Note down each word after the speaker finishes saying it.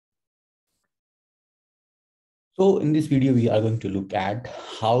So in this video, we are going to look at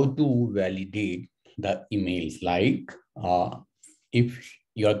how to validate the emails. Like if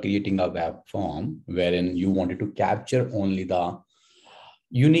you are creating a web form wherein you wanted to capture only the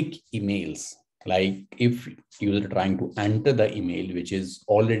unique emails, like if you're trying to enter the email which is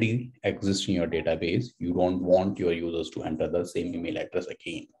already exists in your database, you don't want your users to enter the same email address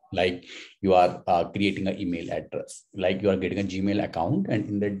again. Like you are creating an email address, like you are getting a Gmail account, and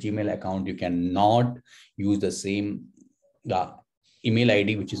in that Gmail account you cannot use the email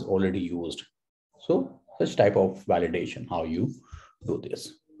ID which is already used. So such type of validation, how you do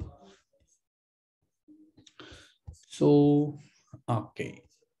this. So okay,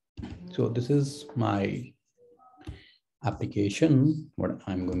 so this is my application. What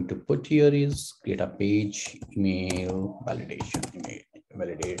I'm going to put here is create a page, email validation, email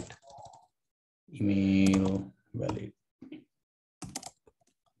validate, email validate.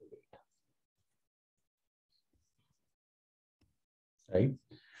 Right.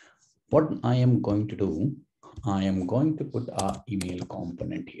 What I am going to do, I am going to put a email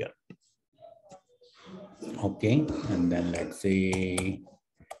component here. Okay, and then let's say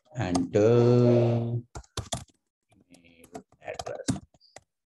enter email address.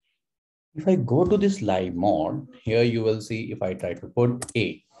 If I go to this live mode, here you will see if I try to put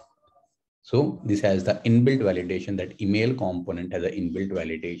A. So this has the inbuilt validation, that email component has an inbuilt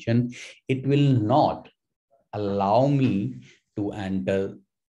validation. It will not allow me to enter,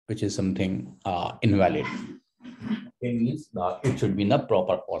 which is something invalid. It means that it should be in the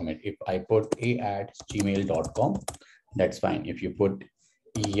proper format. If I put a@gmail.com, that's fine. If you put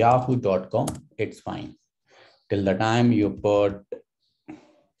yahoo.com, it's fine. Till the time you put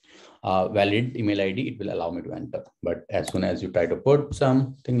valid email ID, it will allow me to enter. But as soon as you try to put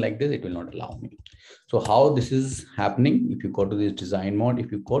something like this, it will not allow me. So how this is happening, if you go to this design mode,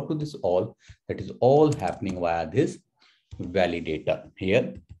 if you go to this all, that is all happening via this validator.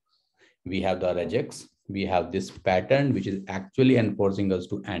 Here we have the regex, we have this pattern which is actually enforcing us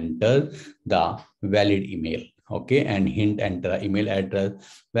to enter the valid email. Okay, and hint, enter email address,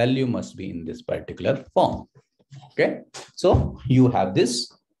 value must be in this particular form. Okay, so you have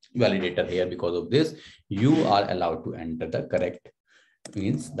this validator here. Because of this, you are allowed to enter the correct,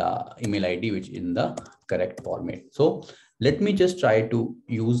 means the email ID which in the correct format. So let me just try to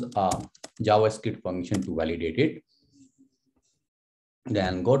use a JavaScript function to validate it.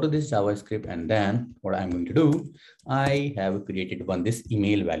 Then go to this JavaScript, and then what I'm going to do, I have created this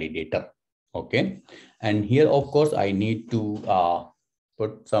email validator. Okay, and here of course I need to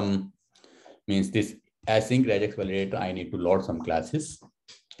put some, means this async regex validator, I need to load some classes.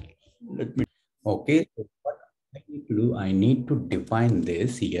 Let me, okay, so what I need to do, I need to define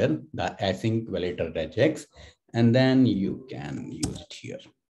this here, the async validator regex, and then you can use it here.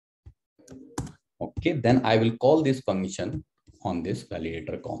 Okay, then I will call this function on this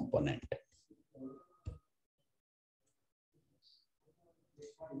validator component.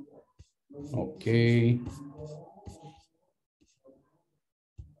 Okay.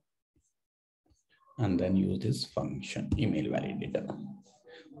 And then use this function email validator.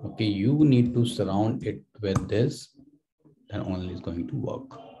 Okay, you need to surround it with this, then only is going to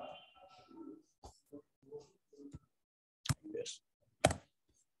work. Yes.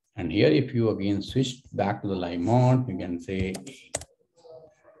 And here, if you again switch back to the live mode, you can say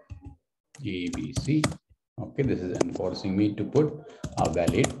ABC. Okay, this is enforcing me to put a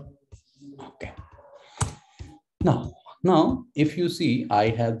valid. Okay. Now, if you see, I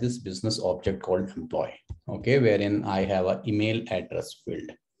have this business object called employee. Okay, wherein I have an email address field.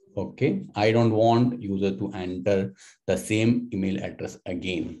 Okay, I don't want user to enter the same email address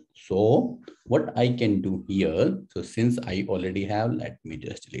again. So what I can do here, so since I already have, let me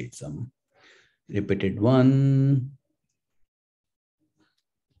just delete some repeated one.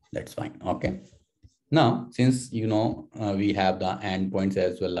 That's fine. Okay. Now, since you know we have the endpoints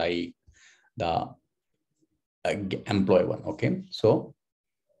as well, like the employee one. Okay. So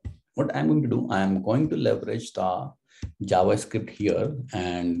what I'm going to do, I am going to leverage the JavaScript here,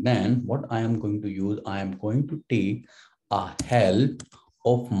 and then what I am going to use, I am going to take a help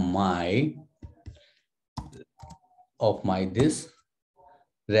of my this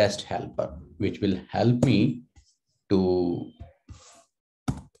REST helper, which will help me to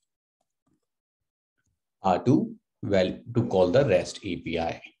call the REST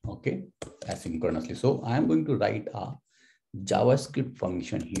API. Okay, asynchronously. So I am going to write a JavaScript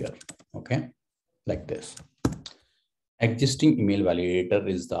function here. Okay, like this. Existing email validator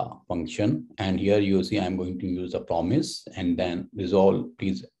is the function, and here you see I'm going to use a promise and then resolve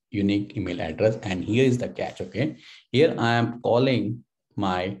please unique email address, and here is the catch. Okay, here I am calling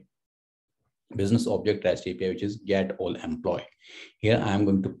my business object REST API, which is get all employee. Here I am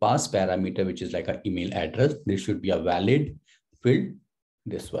going to pass parameter, which is like an email address. This should be a valid field.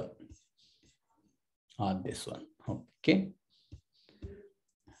 This one or this one. Okay.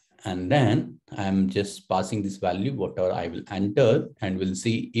 And then I'm just passing this value, whatever I will enter, and we'll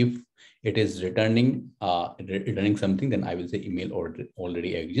see if it is returning something, then I will say email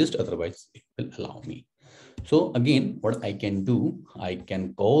already exists. Otherwise, it will allow me. So again, what I can do, I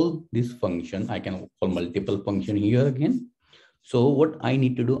can call this function. I can call multiple function here again. So what I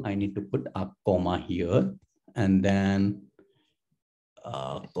need to do, I need to put a comma here and then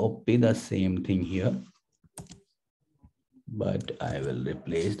copy the same thing here. But I will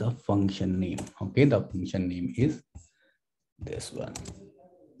replace the function name. Okay, the function name is this one.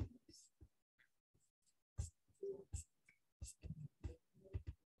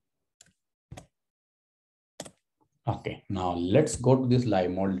 Okay, now let's go to this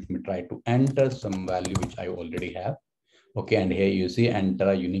live mode. Let me try to enter some value which I already have. Okay, and here you see enter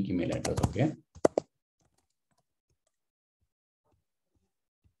a unique email address. Okay.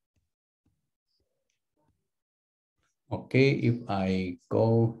 Okay, if I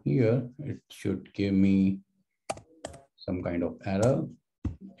go here, it should give me some kind of error.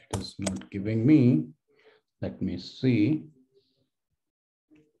 It is not giving me. Let me see.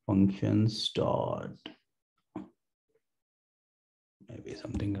 Function start. Maybe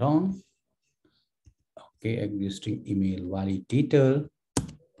something wrong. Okay, existing email validator.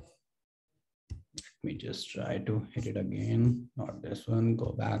 Let me just try to hit it again. Not this one.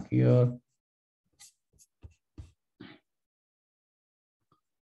 Go back here.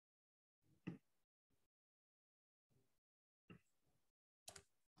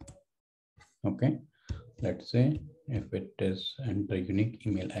 Okay, let's say if it is enter unique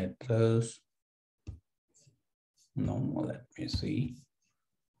email address. No, let me see.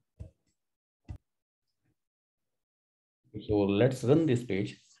 So let's run this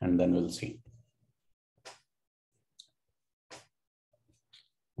page and then we'll see.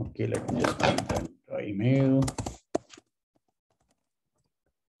 Okay, let me just enter email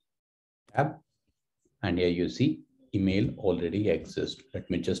tab, and here you see email already exists. Let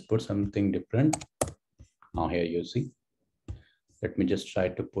me just put something different. Now here you see. Let me just try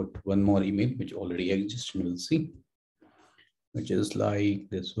to put one more email which already exists and we'll see, which is like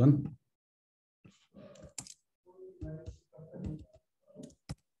this one.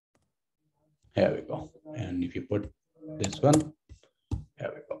 Here we go. And if you put this one,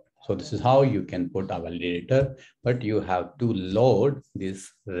 here we go. So this is how you can put a validator, but you have to load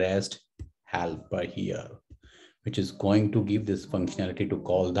this REST helper here, which is going to give this functionality to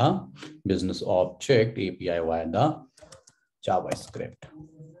call the business object API via the JavaScript.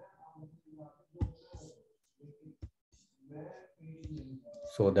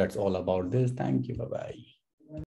 So that's all about this. Thank you. Bye-bye.